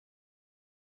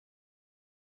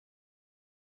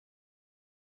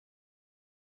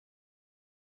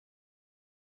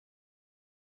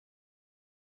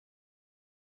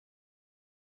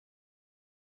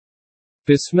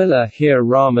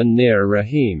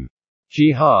Bismillahir-Rahmanir-Rahim.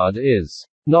 Jihad is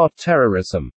not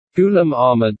terrorism. Ghulam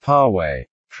Ahmad Parwez.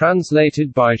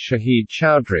 Translated by Shahid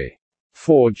Chowdhury.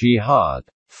 4. Jihad.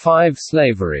 5.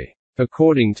 Slavery.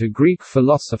 According to Greek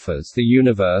philosophers, the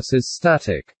universe is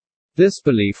static. This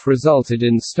belief resulted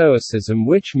in Stoicism,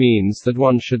 which means that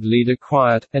one should lead a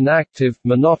quiet, inactive,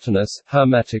 monotonous,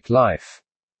 hermetic life.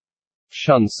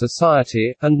 Shun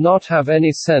society, and not have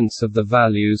any sense of the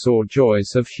values or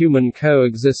joys of human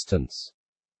coexistence.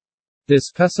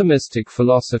 This pessimistic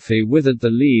philosophy withered the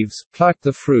leaves, plucked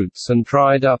the fruits, and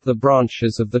dried up the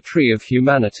branches of the tree of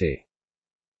humanity.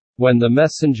 When the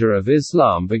messenger of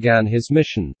Islam began his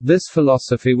mission, this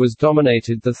philosophy was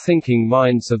dominated the thinking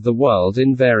minds of the world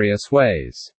in various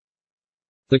ways.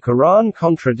 The Quran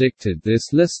contradicted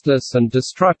this listless and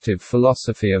destructive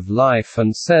philosophy of life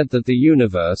and said that the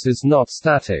universe is not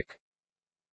static.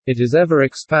 It is ever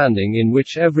expanding, in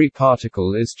which every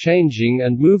particle is changing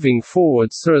and moving forward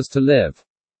so as to live.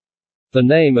 The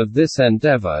name of this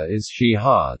endeavor is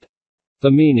jihad.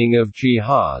 The meaning of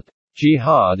jihad.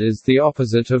 Jihad is the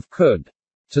opposite of qud.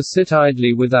 To sit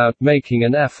idly without making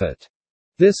an effort.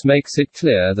 This makes it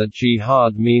clear that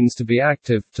jihad means to be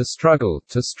active, to struggle,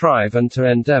 to strive and to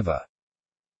endeavor.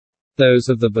 Those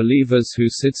of the believers who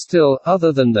sit still,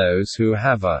 other than those who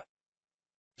have a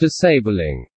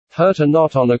disabling hurt, are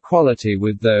not on equality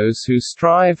with those who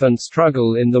strive and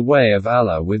struggle in the way of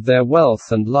Allah with their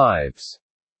wealth and lives.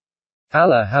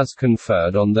 Allah has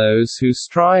conferred on those who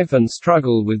strive and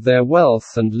struggle with their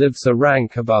wealth and lives a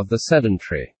rank above the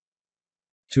sedentary.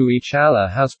 To each Allah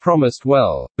has promised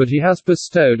well, but He has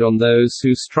bestowed on those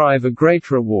who strive a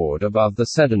great reward above the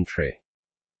sedentary.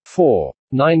 4.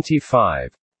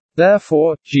 95.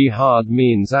 Therefore, jihad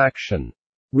means action.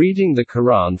 Reading the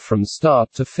Quran from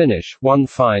start to finish, one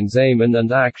finds aim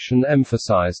and action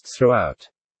emphasized throughout.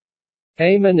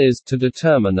 Aim is to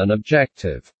determine an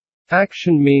objective.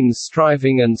 Action means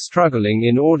striving and struggling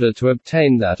in order to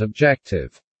obtain that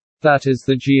objective. That is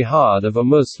the jihad of a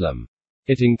Muslim.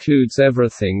 It includes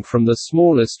everything from the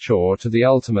smallest chore to the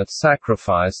ultimate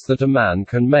sacrifice that a man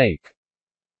can make.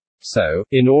 So,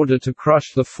 in order to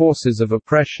crush the forces of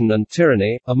oppression and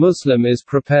tyranny, a Muslim is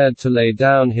prepared to lay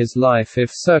down his life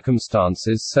if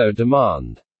circumstances so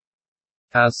demand.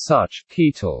 As such,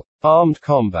 qital, armed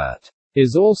combat,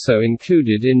 is also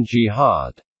included in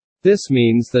jihad. This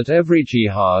means that every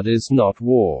jihad is not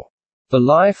war. The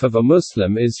life of a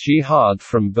Muslim is jihad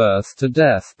from birth to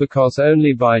death, because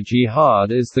only by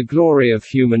jihad is the glory of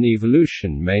human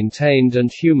evolution maintained and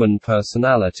human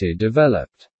personality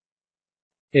developed.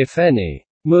 If any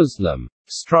Muslim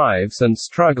strives and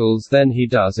struggles, then he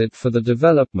does it for the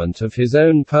development of his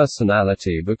own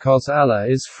personality, because Allah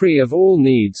is free of all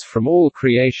needs from all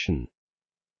creation.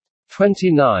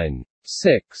 29.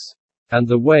 6. And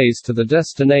the ways to the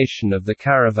destination of the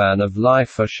caravan of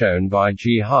life are shown by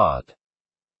jihad.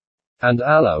 And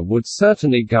Allah would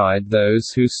certainly guide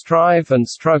those who strive and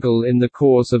struggle in the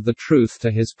cause of the truth to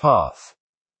His path.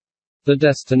 The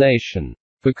destination.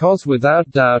 Because without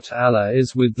doubt Allah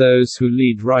is with those who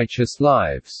lead righteous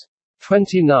lives.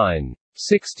 29.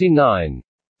 69.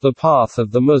 The path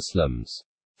of the Muslims.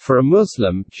 For a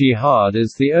Muslim, jihad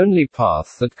is the only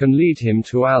path that can lead him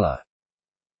to Allah.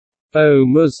 O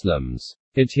Muslims!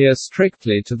 Adhere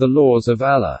strictly to the laws of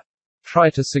Allah.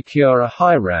 Try to secure a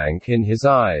high rank in His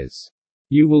eyes.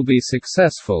 You will be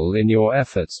successful in your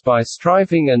efforts by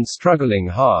striving and struggling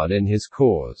hard in His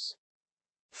cause.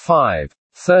 5.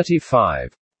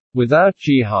 35. Without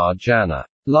jihad, Jannah,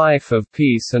 life of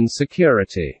peace and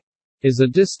security, is a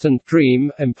distant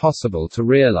dream, impossible to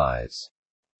realize.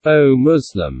 O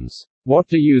Muslims! What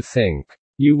do you think?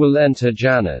 You will enter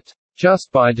Jannat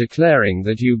just by declaring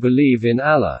that you believe in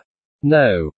Allah?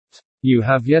 No. You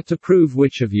have yet to prove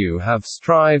which of you have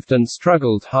strived and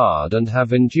struggled hard and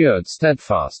have endured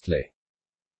steadfastly.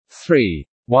 3.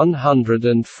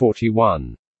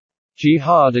 141.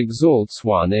 Jihad exalts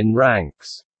one in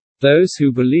ranks. Those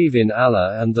who believe in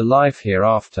Allah and the life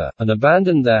hereafter, and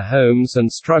abandon their homes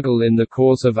and struggle in the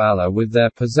cause of Allah with their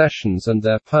possessions and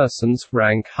their persons,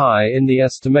 rank high in the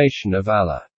estimation of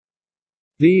Allah.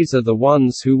 These are the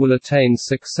ones who will attain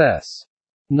success.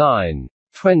 9.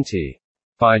 20.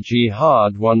 By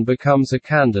jihad one becomes a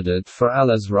candidate for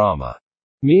Allah's rahmah,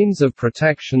 means of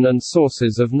protection and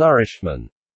sources of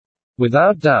nourishment.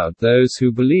 Without doubt those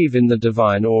who believe in the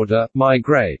divine order,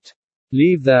 migrate,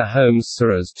 leave their homes so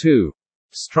as to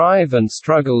strive and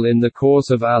struggle in the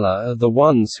cause of Allah are the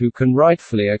ones who can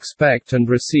rightfully expect and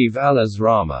receive Allah's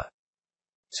rahmah.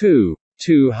 2.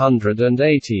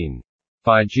 218.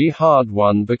 By jihad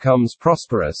one becomes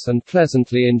prosperous and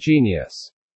pleasantly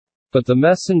ingenious. But the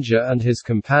messenger and his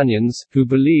companions, who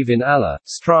believe in Allah,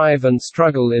 strive and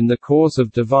struggle in the cause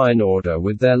of divine order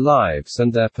with their lives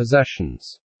and their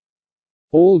possessions.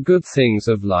 All good things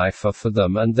of life are for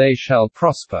them and they shall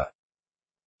prosper.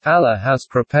 Allah has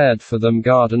prepared for them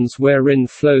gardens wherein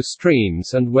flow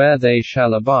streams and where they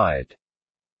shall abide.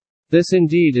 This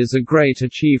indeed is a great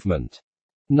achievement.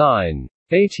 9.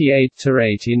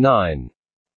 88-89.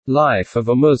 Life of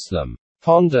a Muslim.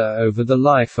 Ponder over the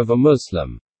life of a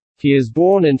Muslim. He is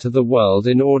born into the world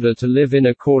in order to live in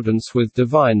accordance with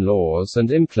divine laws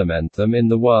and implement them in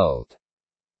the world.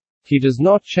 He does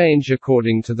not change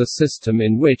according to the system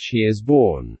in which he is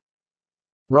born.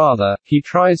 Rather, he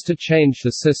tries to change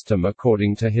the system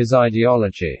according to his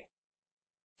ideology.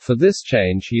 For this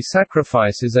change he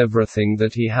sacrifices everything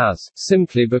that he has,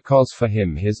 simply because for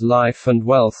him his life and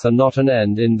wealth are not an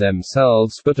end in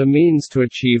themselves but a means to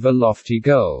achieve a lofty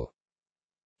goal.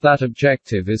 That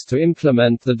objective is to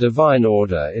implement the divine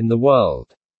order in the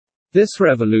world. This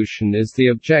revolution is the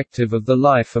objective of the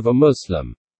life of a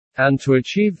Muslim. And to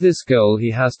achieve this goal he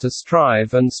has to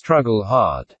strive and struggle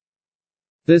hard.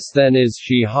 This then is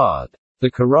Jihad.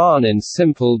 The Quran in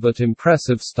simple but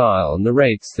impressive style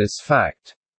narrates this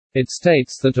fact. It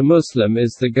states that a Muslim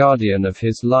is the guardian of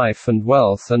his life and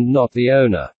wealth and not the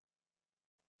owner.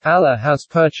 Allah has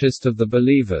purchased of the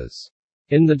believers,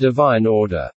 in the divine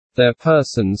order, their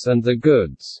persons and their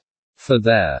goods. For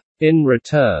there, in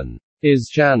return, is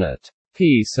Jannat,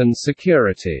 peace and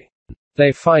security.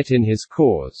 They fight in his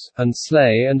cause, and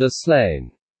slay and are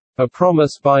slain. A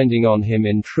promise binding on him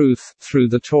in truth, through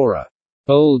the Torah,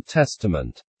 Old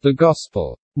Testament, the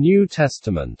Gospel, New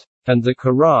Testament, and the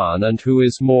Quran, and who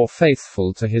is more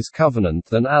faithful to his covenant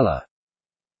than Allah.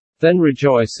 Then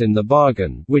rejoice in the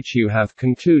bargain, which you have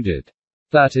concluded.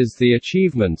 That is the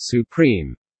achievement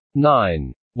supreme.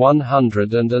 9.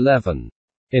 111.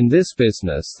 In this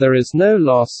business there is no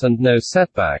loss and no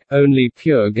setback, only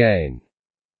pure gain.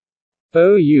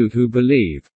 O you who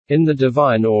believe in the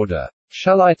divine order,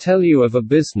 shall I tell you of a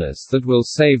business that will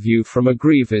save you from a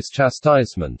grievous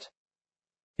chastisement?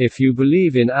 If you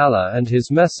believe in Allah and His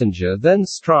Messenger, then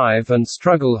strive and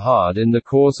struggle hard in the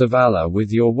cause of Allah with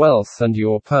your wealth and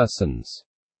your persons.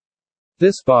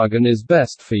 This bargain is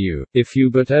best for you, if you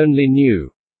but only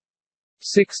knew.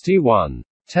 61.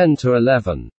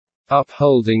 10-11.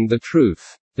 Upholding the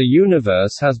truth. The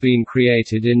universe has been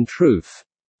created in truth.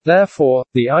 Therefore,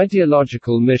 the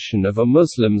ideological mission of a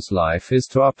Muslim's life is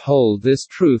to uphold this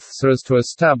truth so as to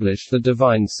establish the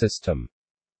divine system.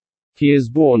 He is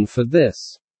born for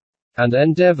this. And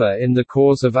endeavor in the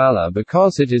cause of Allah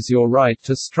because it is your right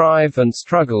to strive and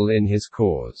struggle in His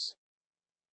cause.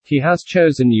 He has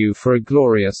chosen you for a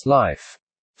glorious life.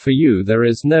 For you there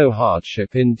is no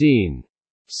hardship in deen.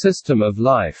 System of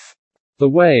life. The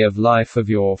way of life of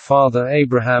your father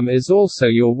Abraham is also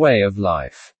your way of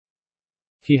life.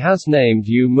 He has named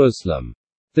you Muslim.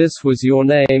 This was your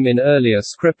name in earlier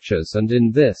scriptures and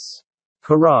in this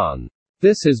Quran.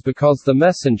 This is because the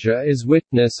Messenger is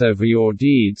witness over your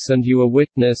deeds and you are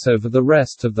witness over the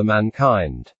rest of the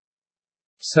mankind.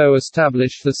 So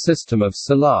establish the system of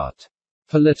Salat,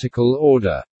 political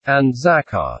order, and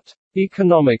Zakat,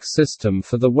 economic system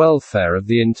for the welfare of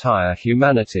the entire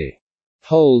humanity.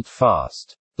 Hold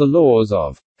fast the laws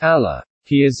of Allah.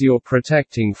 He is your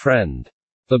protecting friend,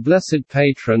 the blessed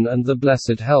patron and the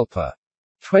blessed helper.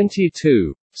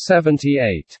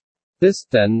 22:78. This,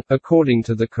 then, according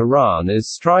to the Quran,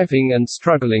 is striving and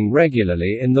struggling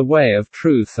regularly in the way of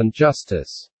truth and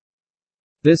justice.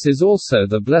 This is also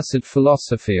the blessed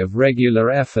philosophy of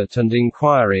regular effort and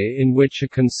inquiry in which are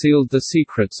concealed the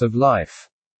secrets of life.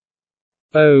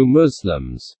 O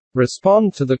Muslims!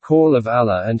 Respond to the call of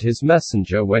Allah and His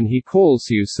Messenger when He calls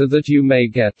you so that you may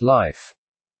get life.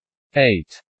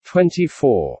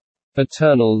 8:24.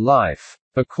 Eternal life.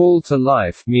 A call to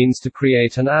life means to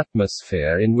create an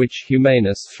atmosphere in which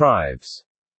humaneness thrives.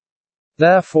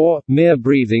 Therefore, mere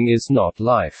breathing is not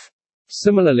life.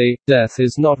 Similarly, death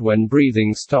is not when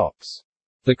breathing stops.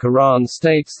 The Quran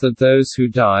states that those who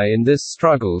die in this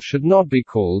struggle should not be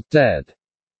called dead.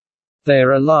 They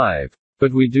are alive.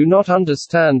 But we do not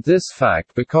understand this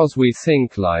fact because we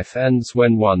think life ends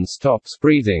when one stops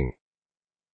breathing.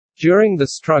 During the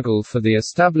struggle for the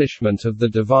establishment of the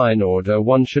divine order,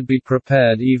 one should be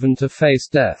prepared even to face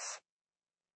death.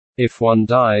 If one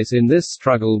dies in this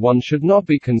struggle, one should not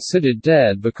be considered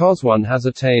dead because one has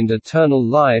attained eternal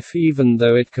life even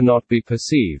though it cannot be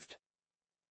perceived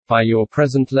by your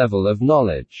present level of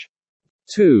knowledge.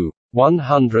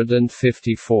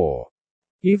 2:154.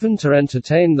 Even to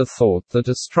entertain the thought that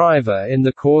a striver in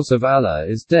the cause of Allah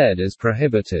is dead is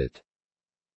prohibited.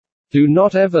 Do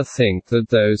not ever think that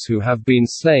those who have been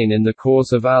slain in the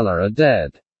cause of Allah are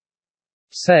dead.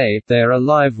 Say, they are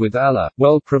alive with Allah,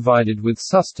 well provided with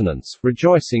sustenance,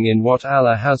 rejoicing in what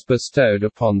Allah has bestowed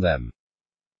upon them.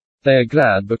 They are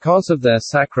glad because of their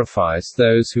sacrifice.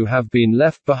 Those who have been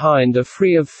left behind are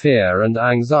free of fear and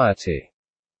anxiety.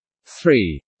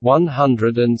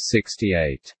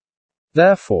 168.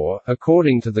 Therefore,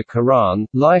 according to the Quran,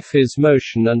 life is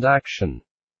motion and action.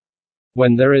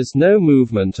 When there is no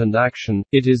movement and action,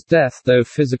 it is death, though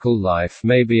physical life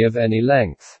may be of any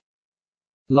length.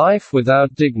 Life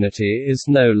without dignity is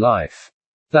no life.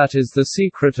 That is the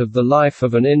secret of the life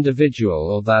of an individual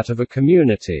or that of a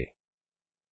community.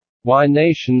 Why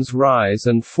nations rise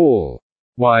and fall?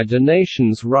 Why do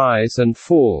nations rise and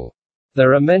fall?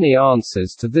 There are many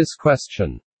answers to this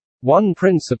question. One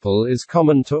principle is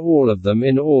common to all of them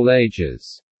in all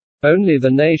ages. Only the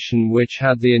nation which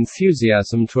had the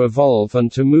enthusiasm to evolve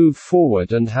and to move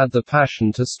forward and had the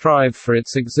passion to strive for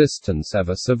its existence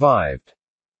ever survived.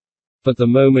 But the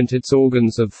moment its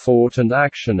organs of thought and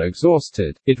action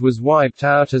exhausted, it was wiped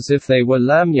out as if they were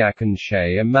lam yakun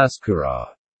shay'an mazkura.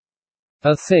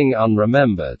 A thing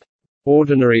unremembered.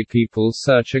 Ordinary people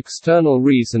search external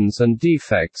reasons and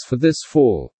defects for this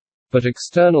fall. But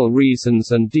external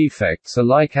reasons and defects are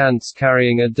like ants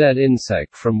carrying a dead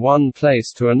insect from one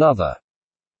place to another.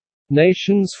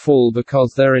 Nations fall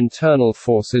because their internal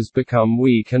forces become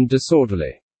weak and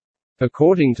disorderly.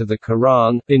 According to the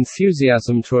Quran,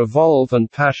 enthusiasm to evolve and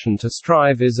passion to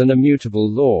strive is an immutable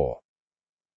law.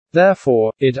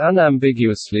 Therefore, it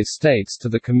unambiguously states to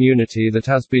the community that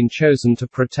has been chosen to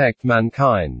protect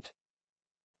mankind.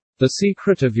 The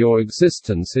secret of your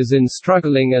existence is in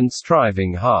struggling and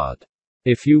striving hard.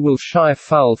 If you will shy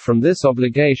foul from this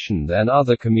obligation, then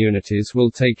other communities will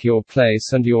take your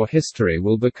place and your history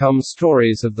will become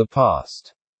stories of the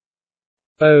past.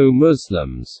 O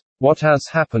Muslims! What has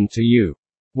happened to you?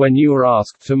 When you are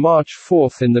asked to march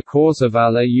forth in the cause of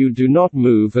Allah, you do not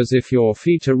move as if your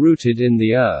feet are rooted in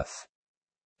the earth.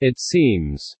 It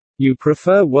seems you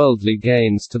prefer worldly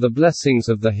gains to the blessings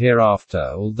of the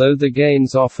hereafter, although the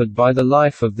gains offered by the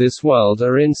life of this world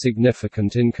are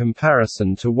insignificant in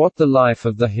comparison to what the life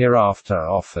of the hereafter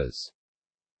offers.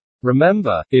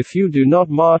 Remember, if you do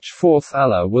not march forth,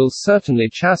 Allah will certainly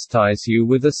chastise you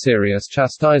with a serious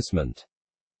chastisement.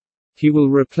 He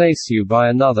will replace you by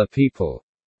another people.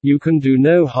 You can do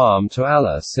no harm to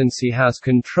Allah since He has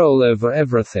control over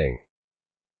everything.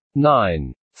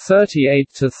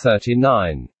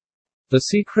 38-39. The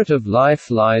secret of life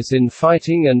lies in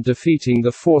fighting and defeating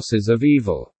the forces of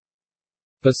evil.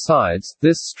 Besides,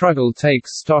 this struggle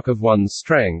takes stock of one's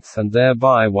strength, and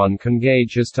thereby one can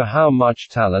gauge as to how much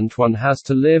talent one has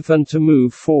to live and to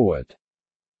move forward.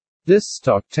 This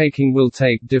stock taking will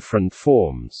take different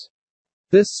forms.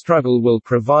 This struggle will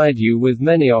provide you with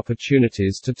many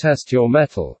opportunities to test your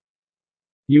mettle.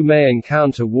 You may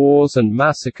encounter wars and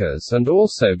massacres and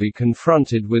also be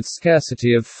confronted with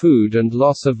scarcity of food and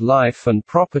loss of life and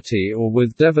property, or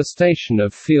with devastation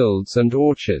of fields and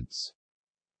orchards.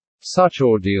 Such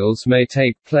ordeals may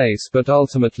take place, but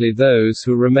ultimately those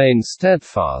who remain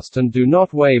steadfast and do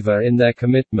not waver in their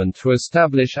commitment to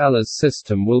establish Allah's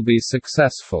system will be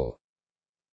successful.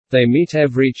 They meet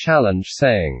every challenge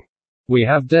saying, "We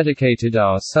have dedicated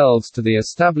ourselves to the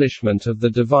establishment of the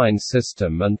divine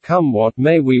system, and come what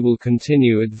may we will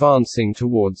continue advancing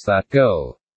towards that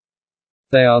goal."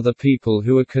 They are the people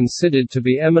who are considered to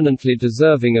be eminently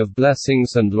deserving of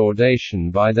blessings and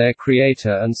laudation by their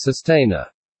Creator and Sustainer.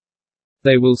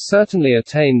 They will certainly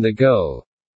attain the goal.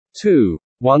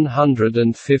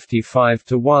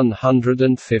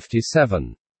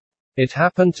 155-157. It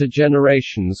happened to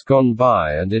generations gone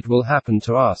by, and it will happen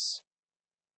to us.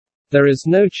 There is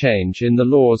no change in the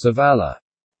laws of Allah.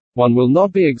 One will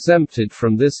not be exempted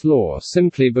from this law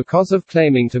simply because of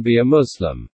claiming to be a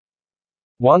Muslim.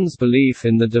 One's belief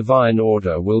in the divine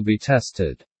order will be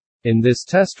tested. In this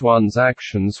test one's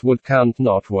actions would count,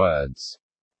 not words.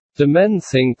 Do men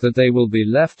think that they will be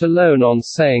left alone on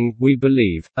saying, "We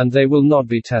believe," and they will not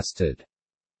be tested?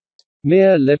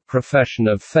 Mere lip profession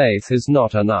of faith is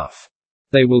not enough.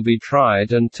 They will be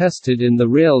tried and tested in the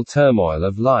real turmoil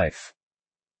of life.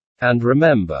 And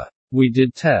remember, we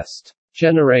did test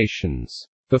generations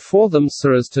before them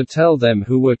so as to tell them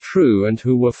who were true and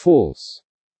who were false.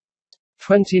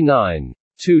 29.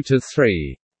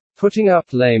 2-3. Putting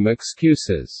up lame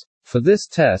excuses. For this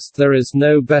test there is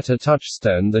no better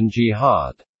touchstone than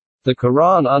jihad. The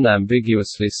Quran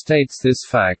unambiguously states this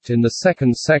fact in the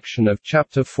second section of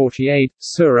chapter 48,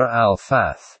 Surah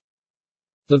Al-Fath.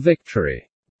 The victory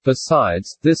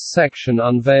Besides, this section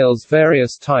unveils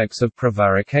various types of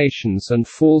prevarications and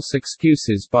false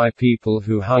excuses by people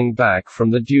who hung back from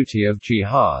the duty of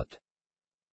jihad.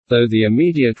 Though the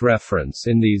immediate reference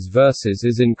in these verses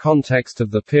is in context of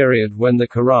the period when the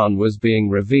Quran was being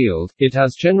revealed, it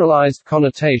has generalized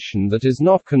connotation that is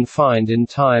not confined in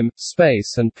time,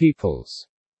 space and peoples.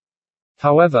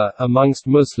 However, amongst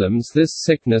Muslims this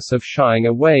sickness of shying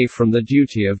away from the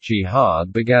duty of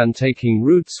jihad began taking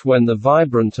roots when the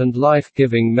vibrant and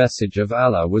life-giving message of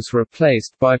Allah was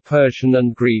replaced by Persian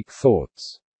and Greek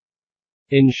thoughts.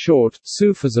 In short,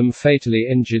 Sufism fatally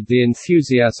injured the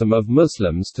enthusiasm of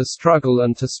Muslims to struggle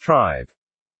and to strive.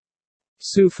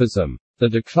 Sufism. The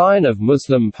decline of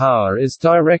Muslim power is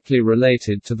directly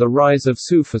related to the rise of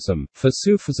Sufism, for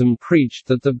Sufism preached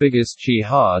that the biggest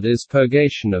jihad is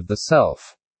purgation of the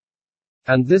self.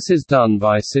 And this is done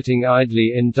by sitting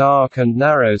idly in dark and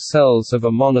narrow cells of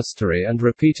a monastery and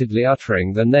repeatedly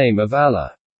uttering the name of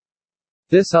Allah.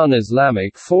 This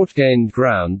un-Islamic thought gained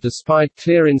ground despite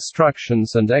clear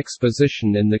instructions and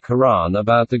exposition in the Quran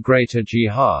about the greater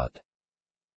jihad.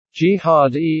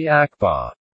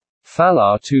 Jihad-e-Akbar.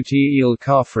 Fala tuti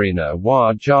kafirina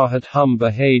wa jahad hum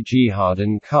bahay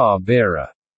jihadin kabira.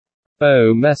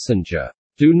 O Messenger!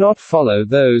 Do not follow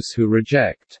those who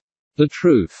reject the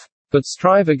truth, but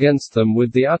strive against them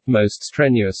with the utmost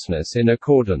strenuousness in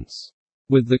accordance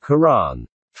with the Quran.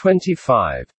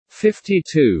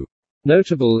 25:52.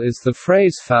 Notable is the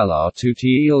phrase Fala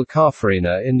tuti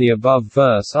kafirina in the above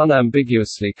verse,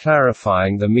 unambiguously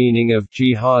clarifying the meaning of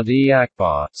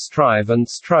jihad-e-akbar, strive and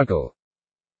struggle.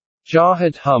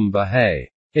 Jahid hum bahay.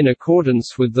 In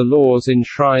accordance with the laws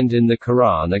enshrined in the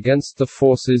Quran against the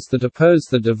forces that oppose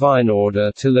the divine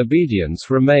order till obedience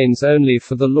remains only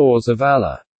for the laws of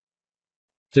Allah.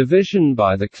 Division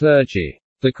by the clergy.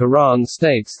 The Quran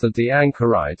states that the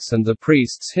anchorites and the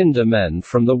priests hinder men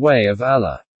from the way of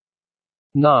Allah.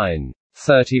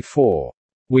 9:34.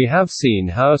 We have seen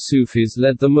how Sufis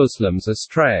led the Muslims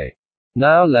astray.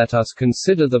 Now let us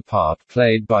consider the part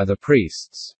played by the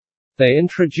priests. They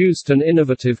introduced an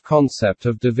innovative concept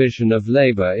of division of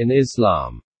labor in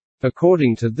Islam.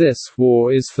 According to this,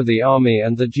 war is for the army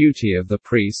and the duty of the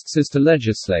priests is to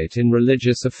legislate in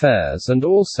religious affairs and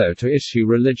also to issue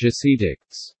religious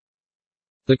edicts.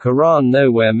 The Quran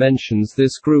nowhere mentions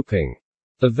this grouping.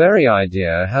 The very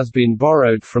idea has been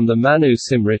borrowed from the Manu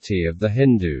Simriti of the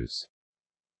Hindus.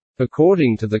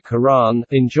 According to the Quran,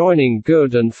 enjoining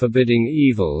good and forbidding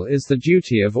evil is the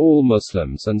duty of all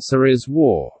Muslims, and so is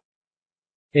war.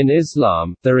 In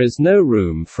Islam, there is no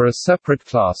room for a separate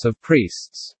class of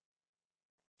priests.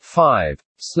 5.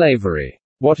 Slavery.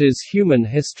 What is human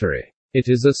history? It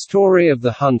is a story of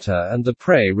the hunter and the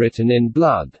prey written in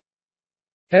blood.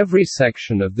 Every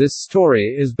section of this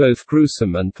story is both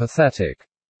gruesome and pathetic.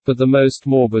 But the most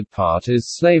morbid part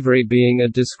is slavery being a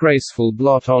disgraceful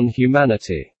blot on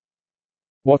humanity.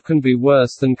 What can be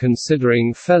worse than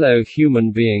considering fellow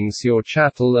human beings your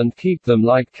chattel and keep them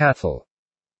like cattle?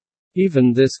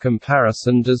 Even this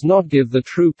comparison does not give the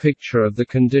true picture of the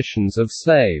conditions of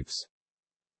slaves.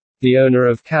 The owner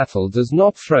of cattle does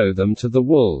not throw them to the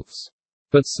wolves.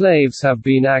 But slaves have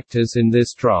been actors in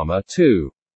this drama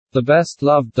too. The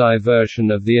best-loved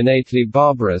diversion of the innately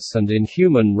barbarous and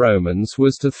inhuman Romans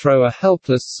was to throw a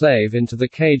helpless slave into the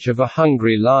cage of a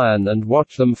hungry lion and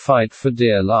watch them fight for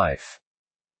dear life.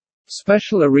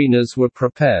 Special arenas were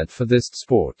prepared for this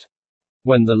sport.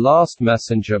 When the last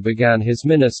messenger began his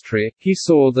ministry, he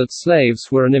saw that slaves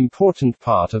were an important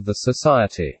part of the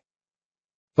society.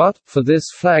 But, for this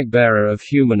flag-bearer of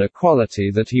human equality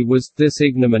that he was, this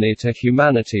ignominy to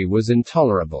humanity was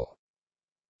intolerable.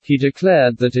 He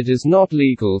declared that it is not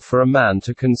legal for a man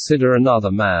to consider another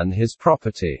man his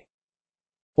property.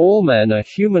 All men are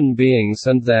human beings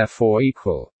and therefore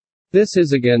equal. This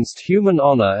is against human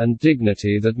honor and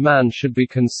dignity that man should be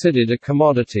considered a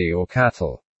commodity or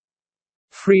cattle.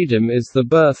 Freedom is the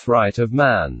birthright of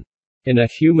man. In a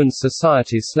human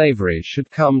society, slavery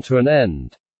should come to an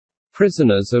end.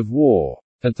 Prisoners of war.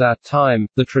 At that time,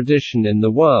 the tradition in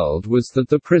the world was that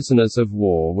the prisoners of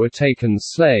war were taken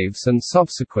slaves and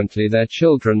subsequently their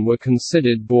children were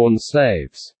considered born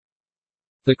slaves.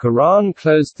 The Quran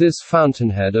closed this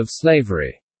fountainhead of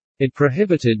slavery. It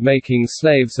prohibited making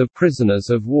slaves of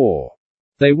prisoners of war.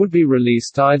 They would be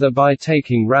released either by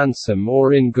taking ransom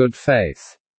or in good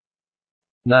faith.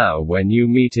 Now when you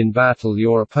meet in battle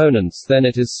your opponents, then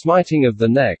it is smiting of the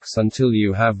necks until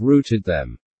you have routed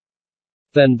them.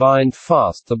 Then bind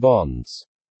fast the bonds.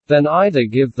 Then either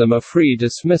give them a free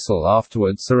dismissal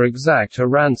afterwards or exact a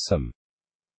ransom.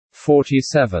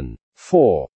 47.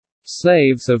 4.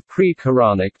 Slaves of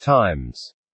pre-Quranic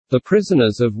times. The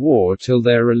prisoners of war till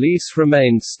their release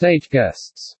remained state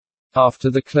guests. After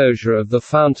the closure of the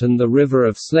fountain, the river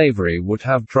of slavery would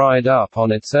have dried up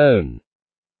on its own.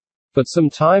 But some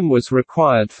time was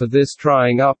required for this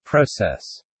drying up process.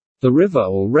 The river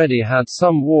already had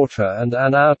some water and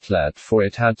an outlet for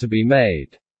it had to be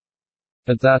made.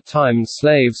 At that time,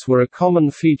 slaves were a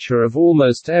common feature of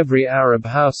almost every Arab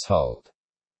household.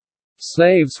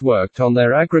 Slaves worked on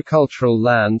their agricultural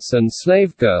lands and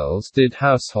slave girls did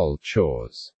household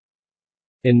chores.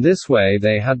 In this way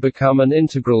they had become an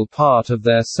integral part of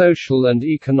their social and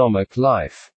economic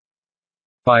life.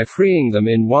 By freeing them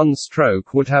in one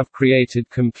stroke would have created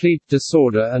complete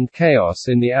disorder and chaos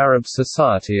in the Arab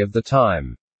society of the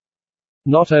time.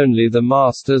 Not only the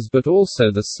masters but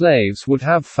also the slaves would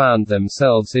have found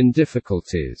themselves in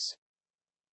difficulties.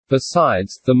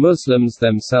 Besides, the Muslims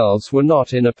themselves were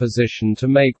not in a position to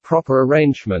make proper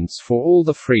arrangements for all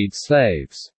the freed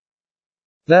slaves.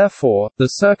 Therefore, the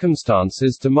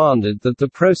circumstances demanded that the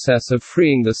process of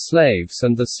freeing the slaves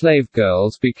and the slave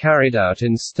girls be carried out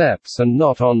in steps and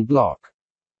not en bloc.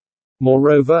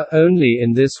 Moreover, only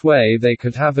in this way they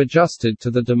could have adjusted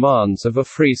to the demands of a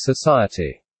free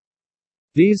society.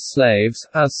 These slaves,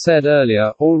 as said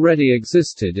earlier, already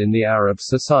existed in the Arab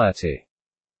society.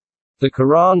 The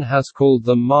Quran has called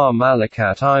them ma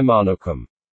malakat aymanukum,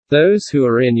 those who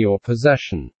are in your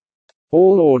possession.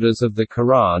 All orders of the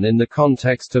Quran in the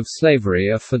context of slavery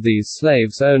are for these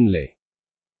slaves only.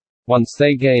 Once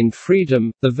they gained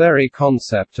freedom, the very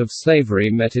concept of slavery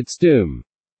met its doom.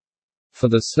 For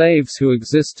the slaves who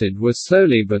existed were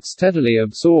slowly but steadily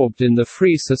absorbed in the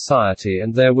free society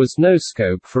and there was no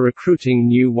scope for recruiting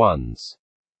new ones.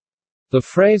 The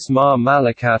phrase ma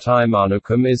malakat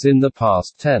aymanukum is in the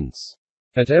past tense.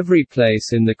 At every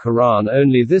place in the Quran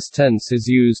only this tense is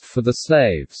used for the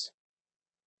slaves.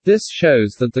 This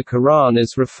shows that the Quran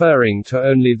is referring to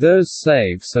only those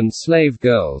slaves and slave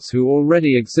girls who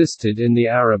already existed in the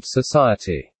Arab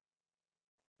society.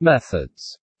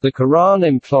 Methods. The Quran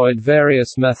employed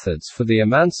various methods for the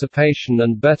emancipation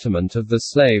and betterment of the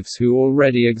slaves who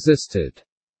already existed.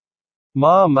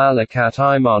 Ma malakat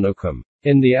aymanukum.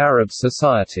 In the Arab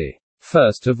society.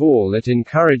 First of all, it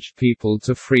encouraged people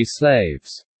to free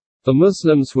slaves. The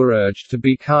Muslims were urged to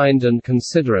be kind and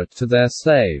considerate to their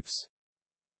slaves.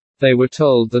 They were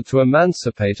told that to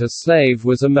emancipate a slave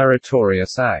was a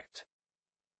meritorious act.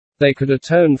 They could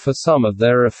atone for some of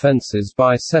their offenses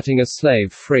by setting a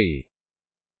slave free.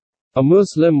 A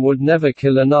Muslim would never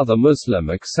kill another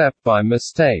Muslim except by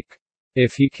mistake.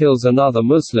 If he kills another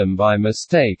Muslim by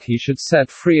mistake, he should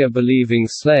set free a believing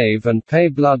slave and pay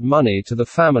blood money to the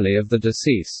family of the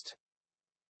deceased.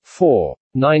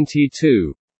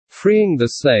 492. Freeing the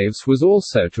slaves was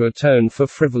also to atone for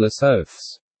frivolous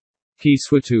oaths.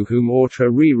 Kiswatuhum orta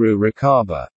riru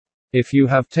rakaba. If you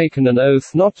have taken an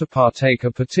oath not to partake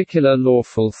a particular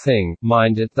lawful thing,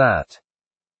 mind it that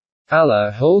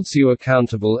Allah holds you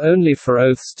accountable only for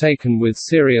oaths taken with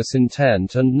serious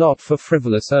intent and not for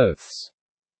frivolous oaths.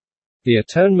 The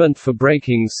atonement for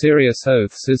breaking serious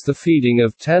oaths is the feeding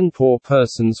of 10 poor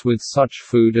persons with such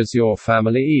food as your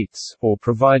family eats, or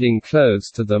providing clothes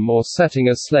to them or setting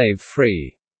a slave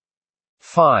free.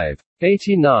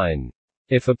 589.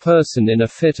 If a person in a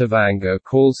fit of anger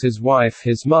calls his wife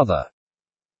his mother,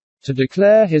 to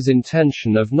declare his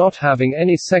intention of not having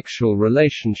any sexual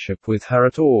relationship with her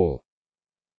at all.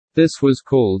 This was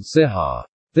called zihar.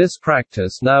 This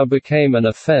practice now became an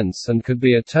offense and could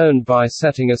be atoned by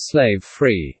setting a slave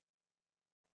free.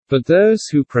 But those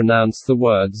who pronounce the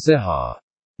word zihar,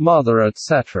 mother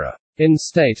etc., in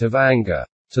state of anger,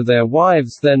 to their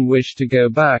wives then wish to go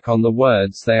back on the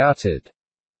words they uttered.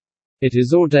 It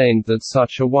is ordained that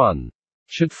such a one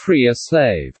should free a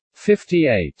slave.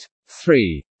 58.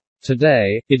 3.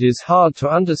 Today, it is hard to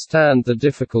understand the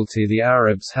difficulty the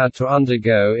Arabs had to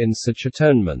undergo in such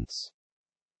atonements.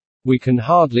 We can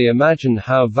hardly imagine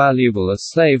how valuable a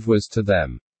slave was to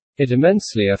them. It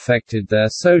immensely affected their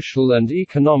social and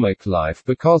economic life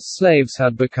because slaves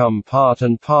had become part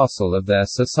and parcel of their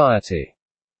society.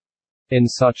 In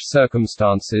such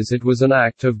circumstances it was an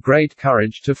act of great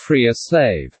courage to free a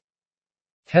slave.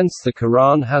 Hence the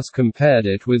Quran has compared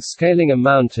it with scaling a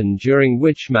mountain during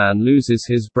which man loses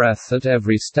his breath at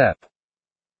every step.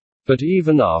 But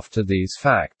even after these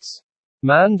facts,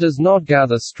 man does not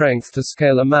gather strength to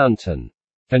scale a mountain.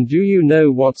 And do you know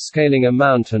what scaling a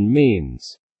mountain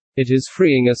means? It is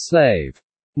freeing a slave.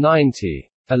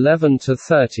 90.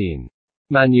 11-13.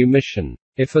 Manumission.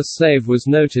 If a slave was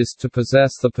noticed to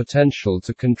possess the potential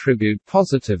to contribute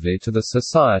positively to the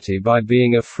society by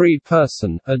being a free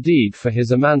person, a deed for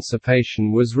his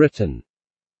emancipation was written.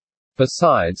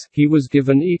 Besides, he was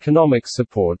given economic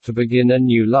support to begin a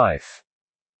new life.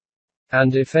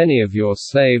 And if any of your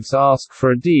slaves ask for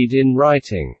a deed in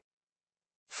writing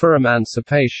for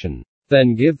emancipation,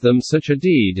 then give them such a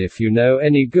deed if you know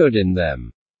any good in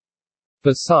them.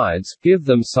 Besides, give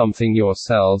them something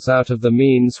yourselves out of the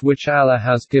means which Allah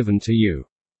has given to you.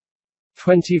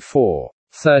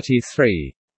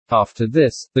 24:33. After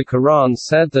this, the Quran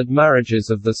said that marriages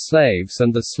of the slaves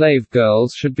and the slave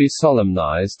girls should be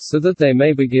solemnized so that they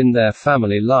may begin their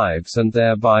family lives and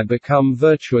thereby become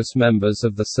virtuous members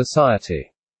of the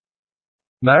society.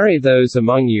 Marry those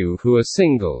among you who are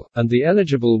single, and the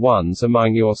eligible ones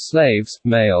among your slaves,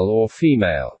 male or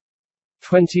female.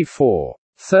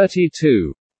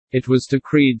 24:32. It was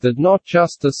decreed that not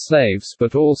just the slaves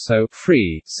but also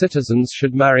free citizens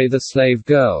should marry the slave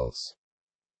girls.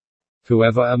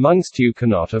 Whoever amongst you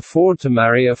cannot afford to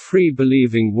marry a free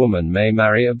believing woman may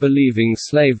marry a believing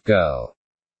slave girl.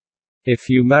 If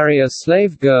you marry a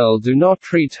slave girl, do not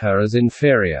treat her as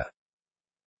inferior.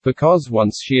 Because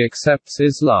once she accepts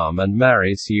Islam and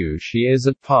marries you, she is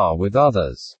at par with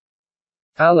others.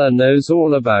 Allah knows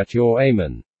all about your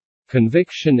Amen.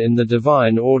 Conviction in the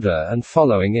divine order and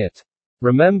following it.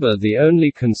 Remember, the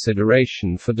only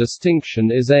consideration for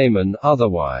distinction is Amen,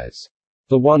 otherwise,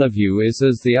 the one of you is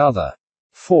as the other.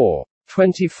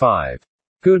 4:25.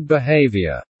 Good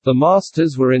behavior. The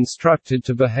masters were instructed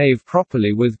to behave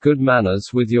properly with good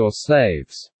manners with your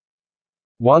slaves.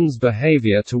 One's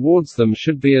behavior towards them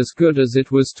should be as good as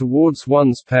it was towards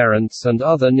one's parents and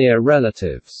other near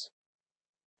relatives.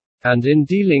 And in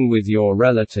dealing with your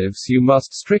relatives, you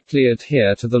must strictly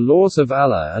adhere to the laws of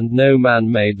Allah, and no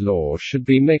man-made law should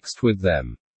be mixed with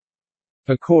them.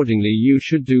 Accordingly, you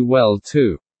should do well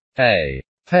to a.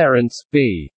 parents,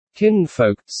 b.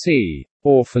 kinfolk, c.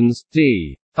 orphans,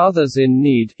 d. others in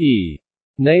need, e.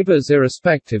 neighbors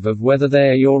irrespective of whether they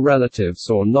are your relatives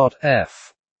or not,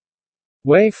 f.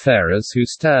 wayfarers who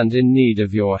stand in need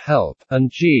of your help, and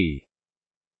g.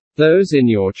 those in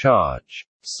your charge,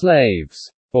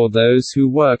 slaves, or those who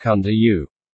work under you.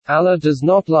 Allah does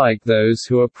not like those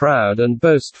who are proud and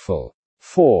boastful.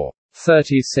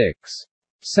 4:36.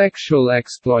 Sexual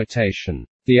exploitation.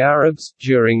 The Arabs,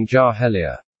 during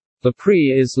Jahiliyyah, the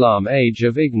pre-Islam age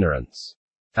of ignorance,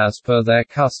 as per their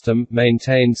custom,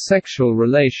 maintained sexual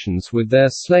relations with their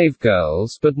slave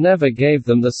girls but never gave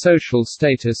them the social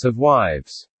status of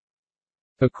wives.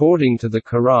 According to the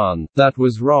Quran, that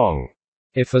was wrong.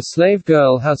 If a slave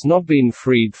girl has not been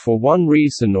freed for one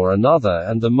reason or another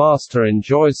and the master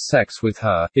enjoys sex with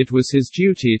her, it was his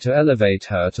duty to elevate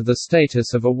her to the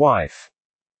status of a wife.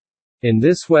 In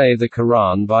this way, the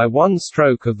Quran by one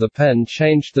stroke of the pen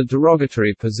changed the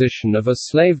derogatory position of a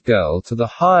slave girl to the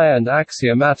high and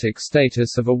axiomatic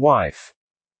status of a wife.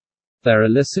 Their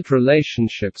illicit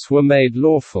relationships were made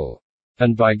lawful.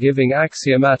 And by giving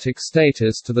axiomatic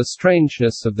status to the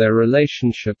strangeness of their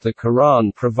relationship, the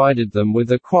Quran provided them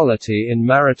with equality in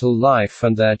marital life,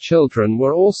 and their children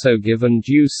were also given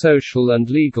due social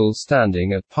and legal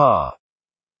standing at par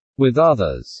with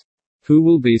others. Who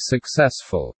will be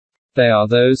successful? They are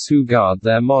those who guard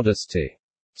their modesty.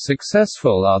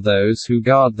 Successful are those who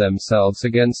guard themselves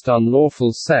against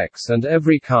unlawful sex and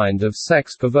every kind of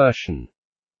sex perversion.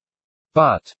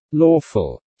 But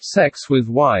lawful sex with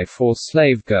wife or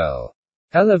slave girl,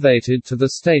 elevated to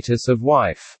the status of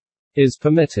wife, is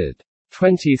permitted.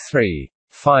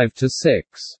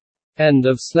 23:5-6. End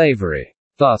of slavery.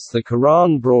 Thus the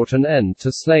Quran brought an end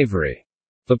to slavery.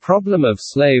 The problem of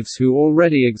slaves who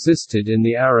already existed in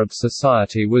the Arab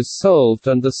society was solved,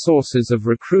 and the sources of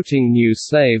recruiting new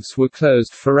slaves were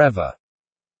closed forever.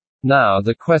 Now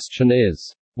the question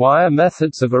is, why are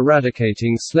methods of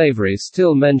eradicating slavery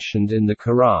still mentioned in the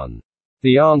Quran?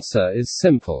 The answer is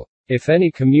simple. If any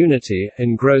community,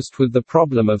 engrossed with the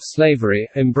problem of slavery,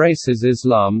 embraces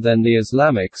Islam, then the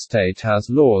Islamic State has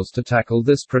laws to tackle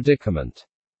this predicament.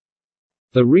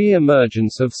 The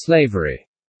re-emergence of slavery.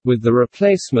 With the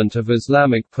replacement of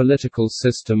Islamic political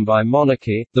system by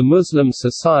monarchy, the Muslim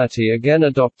society again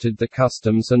adopted the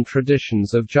customs and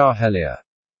traditions of Jahiliyyah.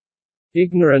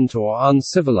 Ignorant or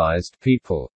uncivilized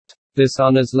people. This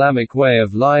un-Islamic way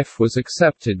of life was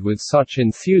accepted with such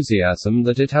enthusiasm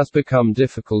that it has become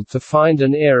difficult to find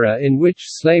an era in which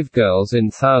slave girls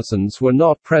in thousands were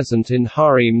not present in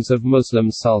harems of Muslim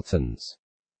sultans.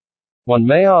 One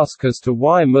may ask as to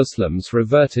why Muslims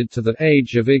reverted to the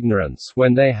age of ignorance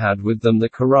when they had with them the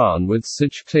Quran with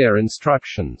such clear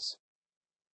instructions.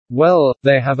 Well,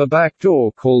 they have a back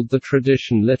door called the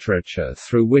tradition literature,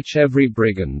 through which every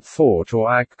brigand thought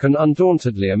or act can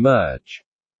undauntedly emerge.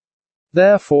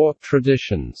 Therefore,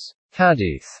 traditions,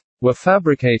 hadith, were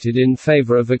fabricated in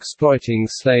favor of exploiting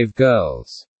slave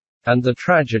girls. And the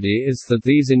tragedy is that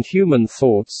these inhuman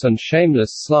thoughts and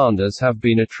shameless slanders have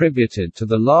been attributed to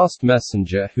the last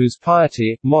messenger whose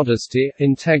piety, modesty,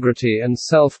 integrity and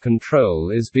self-control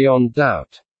is beyond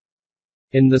doubt.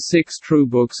 In the 6 true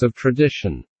books of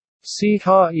tradition,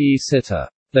 Sita,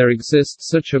 there exist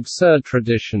such absurd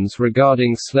traditions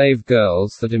regarding slave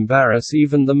girls that embarrass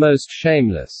even the most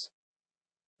shameless.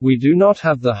 We do not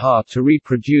have the heart to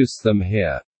reproduce them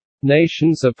here.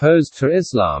 Nations opposed to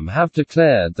Islam have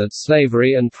declared that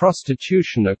slavery and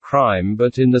prostitution are crime,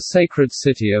 but in the sacred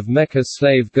city of Mecca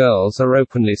slave girls are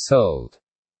openly sold.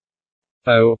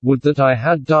 Oh, would that I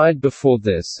had died before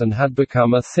this and had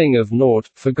become a thing of naught,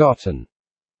 forgotten.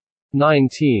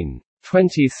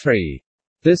 1923.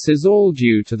 This is all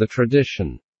due to the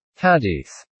tradition.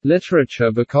 Hadith.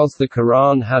 Literature. Because the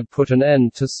Quran had put an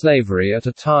end to slavery at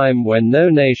a time when no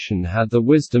nation had the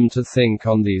wisdom to think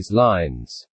on these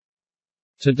lines.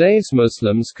 Today's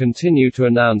Muslims continue to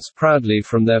announce proudly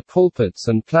from their pulpits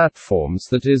and platforms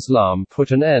that Islam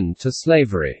put an end to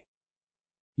slavery.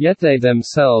 Yet they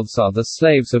themselves are the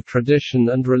slaves of tradition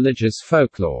and religious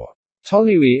folklore.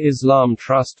 Tolui Islam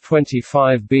Trust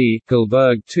 25B,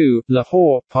 Gulberg 2,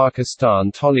 Lahore,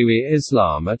 Pakistan.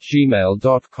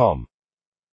 toluiislam@gmail.com